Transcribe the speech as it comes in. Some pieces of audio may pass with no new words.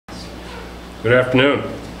Good afternoon.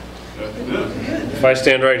 Good afternoon. If I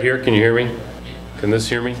stand right here, can you hear me? Can this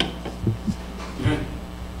hear me?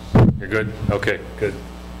 You're good? Okay, good.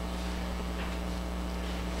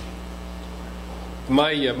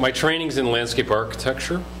 My training's in landscape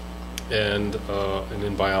architecture and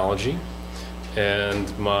in biology, and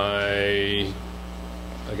I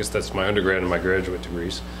guess that's my undergrad and my graduate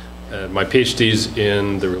degrees. My PhD's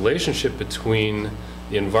in the relationship between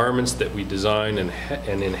the environments that we design and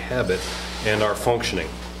inhabit and our functioning.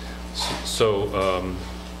 So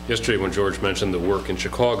yesterday when George mentioned the work in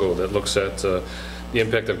Chicago that looks at the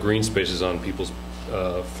impact of green spaces on people's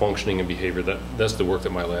functioning and behavior, that's the work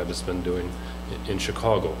that my lab has been doing in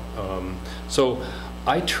Chicago. So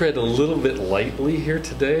I tread a little bit lightly here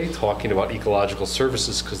today talking about ecological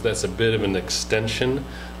services because that's a bit of an extension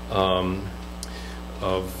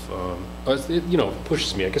you know, it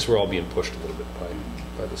pushes me. I guess we're all being pushed a little bit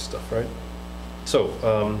by this stuff, right? So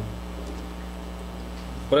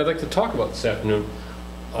what I'd like to talk about this afternoon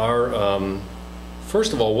are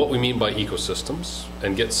first of all what we mean by ecosystems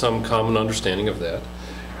and get some common understanding of that,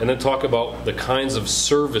 and then talk about the kinds of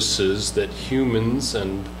services that humans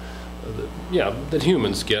and that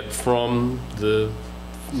humans get from the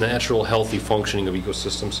natural healthy functioning of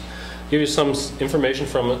ecosystems. Give you some information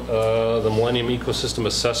from the Millennium Ecosystem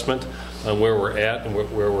Assessment on where we're at and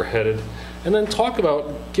where we're headed, and then talk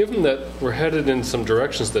about, given that we're headed in some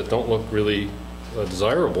directions that don't look really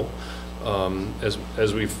desirable,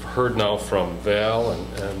 as we've heard now from Val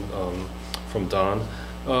and from Don,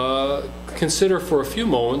 consider for a few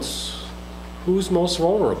moments who's most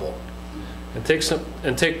vulnerable, and take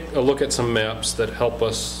a look at some maps that help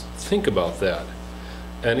us think about that.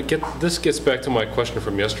 And this gets back to my question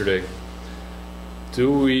from yesterday.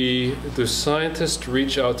 Do scientists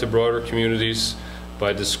reach out to broader communities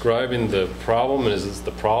by describing the problem, and is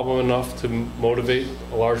the problem enough to motivate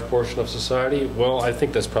a large portion of society? Well, I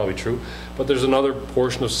think that's probably true, but there's another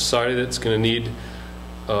portion of society that's going to need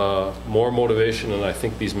more motivation, and I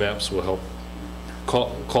think these maps will help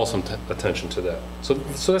call some attention to that. So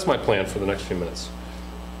that's my plan for the next few minutes.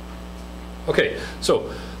 Okay, so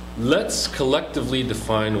let's collectively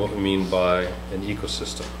define what we mean by an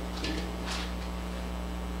ecosystem.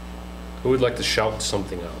 Who would like to shout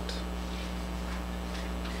something out?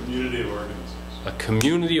 Community of organisms. A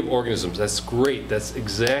community of organisms. That's great. That's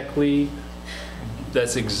exactly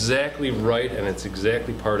right, and it's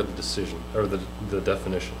exactly part of the decision, or the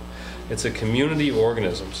definition. It's a community of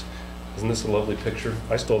organisms. Isn't this a lovely picture?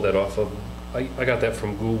 I stole that off of, I got that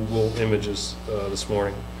from Google Images this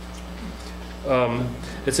morning.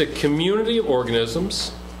 It's a community of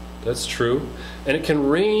organisms, that's true, and it can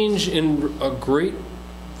range in a great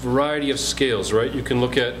variety of scales, right? You can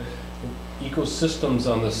look at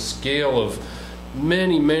ecosystems on the scale of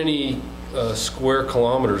many square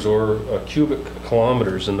kilometers or cubic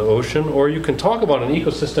kilometers in the ocean, or you can talk about an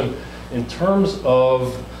ecosystem in terms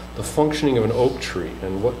of the functioning of an oak tree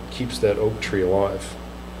and what keeps that oak tree alive.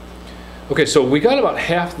 Okay, so we got about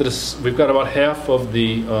half of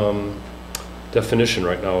the definition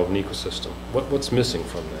right now of an ecosystem. What's missing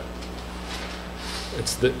from that?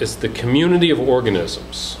 It's the community of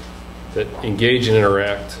organisms that engage and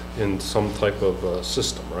interact in some type of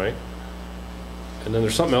system, right? And then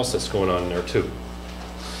there's something else that's going on in there too.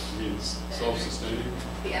 It means self-sustaining.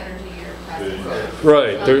 The energy you're present.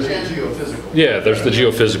 Right. There's geophysical. Yeah, there's the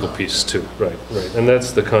geophysical piece too. Right. And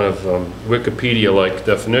that's the kind of Wikipedia-like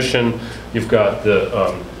definition. You've got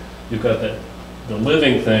the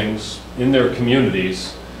living things in their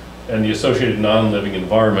communities and the associated non-living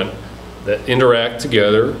environment that interact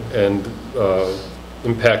together and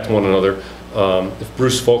impact one another. If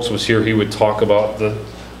Bruce Folks was here, he would talk about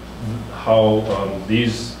how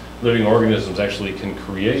these living organisms actually can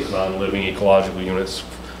create non-living ecological units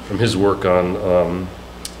from his work on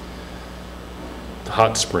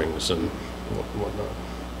hot springs and whatnot.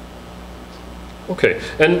 Okay,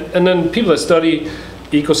 and then people that study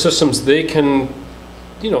ecosystems, they can,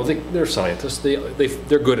 you know, they're scientists.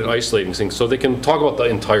 They're good at isolating things, so they can talk about the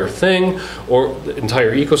entire thing or the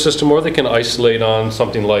entire ecosystem, or they can isolate on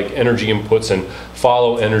something like energy inputs and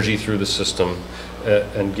follow energy through the system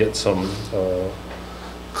and get some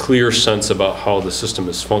clear sense about how the system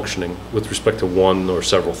is functioning with respect to one or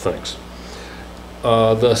several things.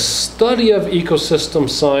 The study of ecosystem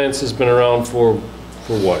science has been around for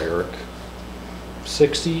what, Eric?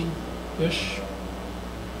 60-ish?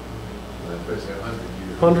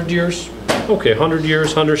 100 years? Okay, 100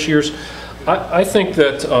 years, 100 years. I think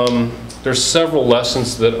that there's several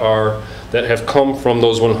lessons that have come from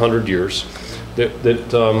those 100 years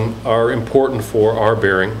that are important for our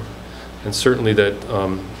bearing, and certainly that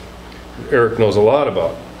Eric knows a lot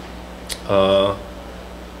about.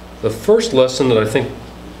 The first lesson that I think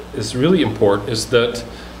is really important is that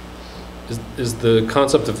is the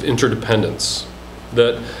concept of interdependence.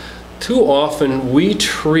 That too often we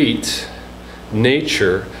treat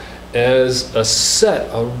nature as a set,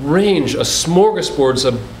 a range, a smorgasbord,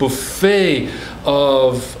 a buffet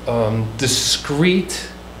of discrete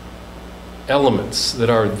elements that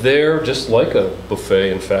are there, just like a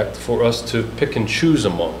buffet, in fact, for us to pick and choose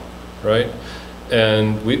among, right?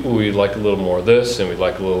 And we like a little more of this, and we'd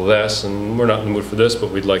like a little less, and we're not in the mood for this,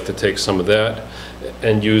 but we'd like to take some of that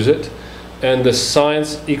and use it. And the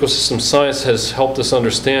science, ecosystem science, has helped us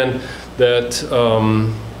understand that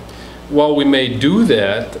while we may do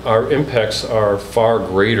that, our impacts are far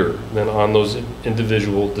greater than on those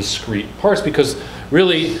individual discrete parts, because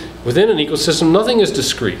really, within an ecosystem, nothing is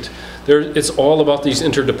discrete. It's all about these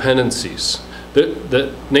interdependencies.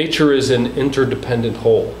 That nature is an interdependent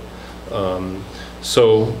whole.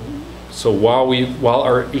 So while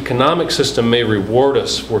our economic system may reward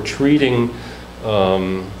us for treating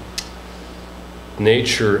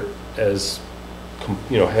nature as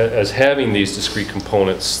as having these discrete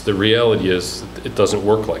components, the reality is it doesn't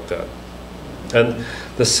work like that. And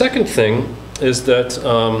the second thing is that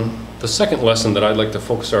the second lesson that I'd like to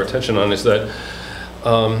focus our attention on is that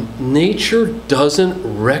nature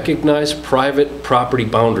doesn't recognize private property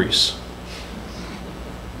boundaries.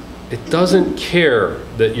 It doesn't care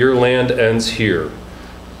that your land ends here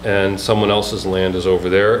and someone else's land is over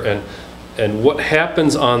there, and what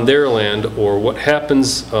happens on their land, or what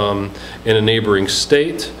happens in a neighboring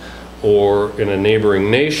state or in a neighboring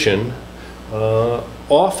nation,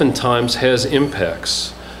 oftentimes has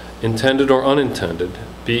impacts, intended or unintended,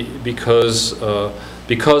 because of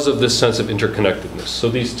this sense of interconnectedness. So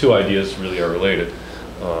these two ideas really are related,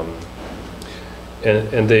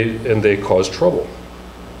 and they cause trouble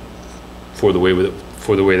for the way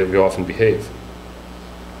that we often behave.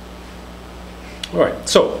 All right,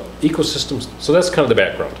 so ecosystems. So that's kind of the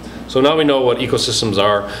background. So now we know what ecosystems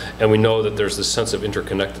are, and we know that there's this sense of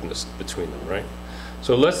interconnectedness between them, right?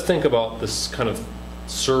 So let's think about this kind of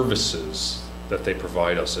services that they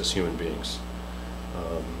provide us as human beings.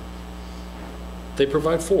 They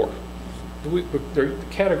provide four. They're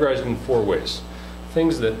categorized in four ways.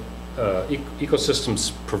 Things that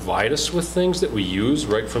ecosystems provide us with, things that we use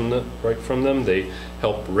right from them. They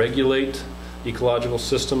help regulate ecological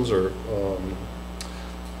systems or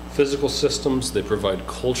physical systems. They provide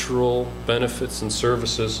cultural benefits and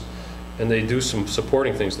services, and they do some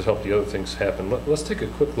supporting things that help the other things happen. Let's take a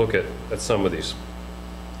quick look at some of these.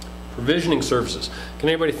 Provisioning services. Can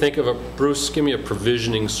anybody think of Bruce, give me a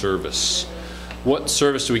provisioning service. What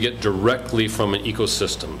service do we get directly from an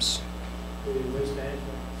ecosystems? The waste management,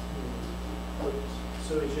 put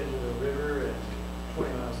sewage into the river and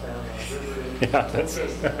 20 miles down the river. Yeah,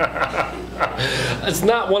 that's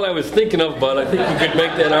not what I was thinking of, but I think you could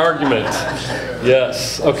make that argument.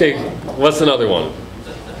 Yes. Okay, what's another one?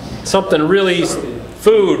 Something really,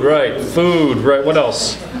 food, right, what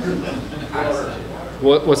else?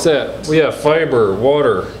 What's that? Well, yeah, fiber,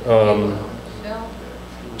 water,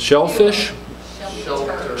 shellfish?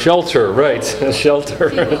 Shelter, right, shelter.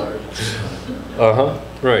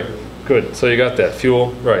 Right, good, so you got that,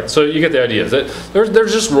 fuel, right. So you get the idea.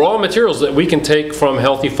 There's just raw materials that we can take from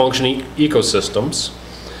healthy functioning ecosystems.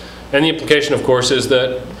 And the implication, of course, is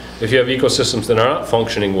that if you have ecosystems that are not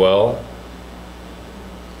functioning well,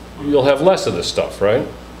 you'll have less of this stuff, right,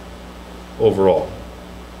 overall.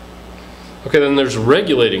 Okay, then there's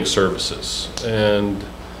regulating services. And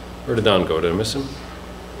where did Don go? Did I miss him?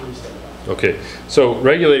 Okay, so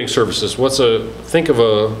regulating services. How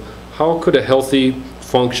could a healthy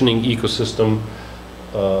functioning ecosystem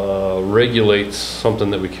regulate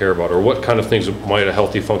something that we care about? Or what kind of things might a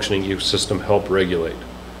healthy functioning ecosystem help regulate?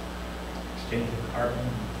 Exchange of carbon.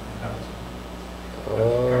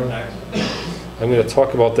 I'm going to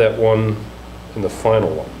talk about that one in the final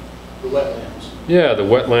one. The wetlands. Yeah, the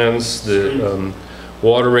wetlands, the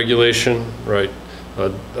water regulation, right.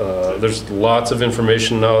 There's lots of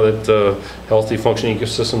information now that healthy functioning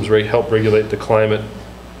ecosystems help regulate the climate.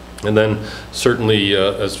 And then certainly,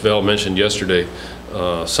 as Val mentioned yesterday,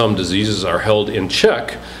 some diseases are held in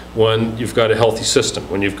check when you've got a healthy system.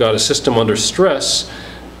 When you've got a system under stress,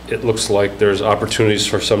 it looks like there's opportunities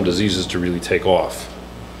for some diseases to really take off.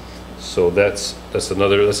 So that's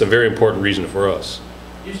a very important reason for us.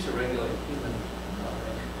 Used to regulate human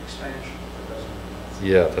expansion.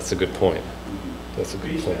 Yeah, that's a good point. That's a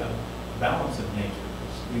good point. Balance of nature.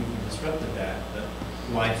 We disrupted that.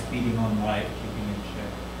 Life feeding on life,